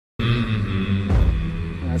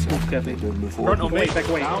move carefully. Move forward. Front on me. Back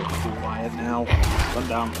away. Down. Quiet now. Run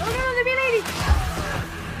down. Oh no, there'll be a lady!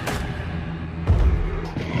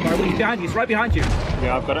 Right, he's behind you. He's right behind you.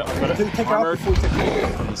 Yeah, I've got it. Take her out before you take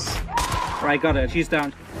her. Right, got it. She's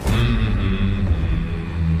down.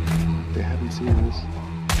 They haven't seen this.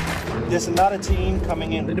 There's another team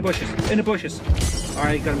coming in. In the bushes. In the bushes.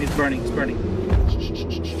 Alright, got him. He's burning. He's burning.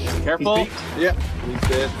 Careful. He's beat. Yeah, he's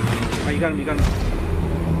dead. Alright, you got him. You got him.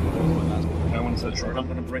 I want to short. I'm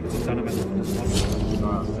gonna bring some dynamite.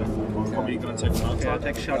 Probably gonna take one Okay, I'll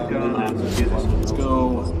outside. take shotgun and do this. Let's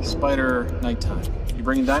go spider nighttime. You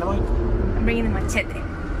bringing dynamite? I'm bringing in my machete.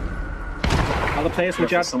 Other players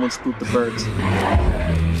switch out. Someone spooked the birds.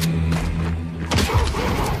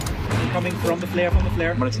 Coming from the flare.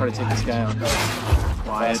 I'm gonna try to take this guy out.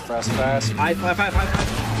 Quiet. Fast. High.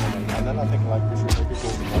 And then I think like we should maybe go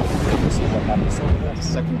and see what happens over there.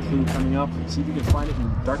 Second clue coming up. See if you can find it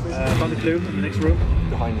in darkness. Found the clue in the next room.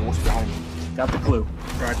 Behind you, what's behind you? Got the clue.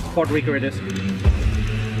 Right, Puerto Rico it is.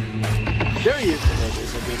 There he is!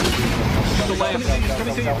 The lamp.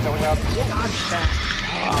 Coming to you.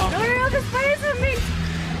 No, the spider's on me!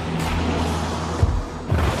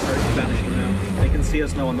 They're vanishing now. They can see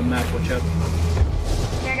us now on the map, watch out.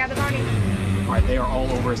 Yeah, I got the bounty. Alright, they are all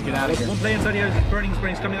over us. Get out of here. One player inside here is burning,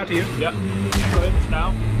 springs coming out to you. Yeah. Good.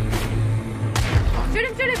 Now. Shoot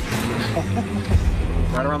him!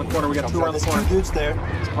 Right around the corner. We got two around the corner. Two dudes there.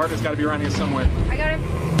 His partner's got to be around here somewhere. I got him.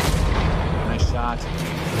 Nice shot.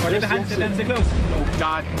 Are they behind? Stay close. Oh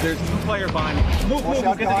God, there's two players behind me. Move, Watch get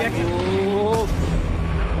out to the behind exit. you.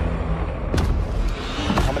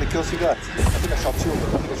 How many kills you got? I think I shot two.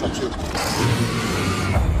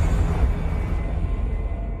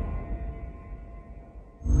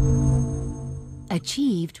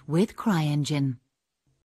 Achieved with CryEngine.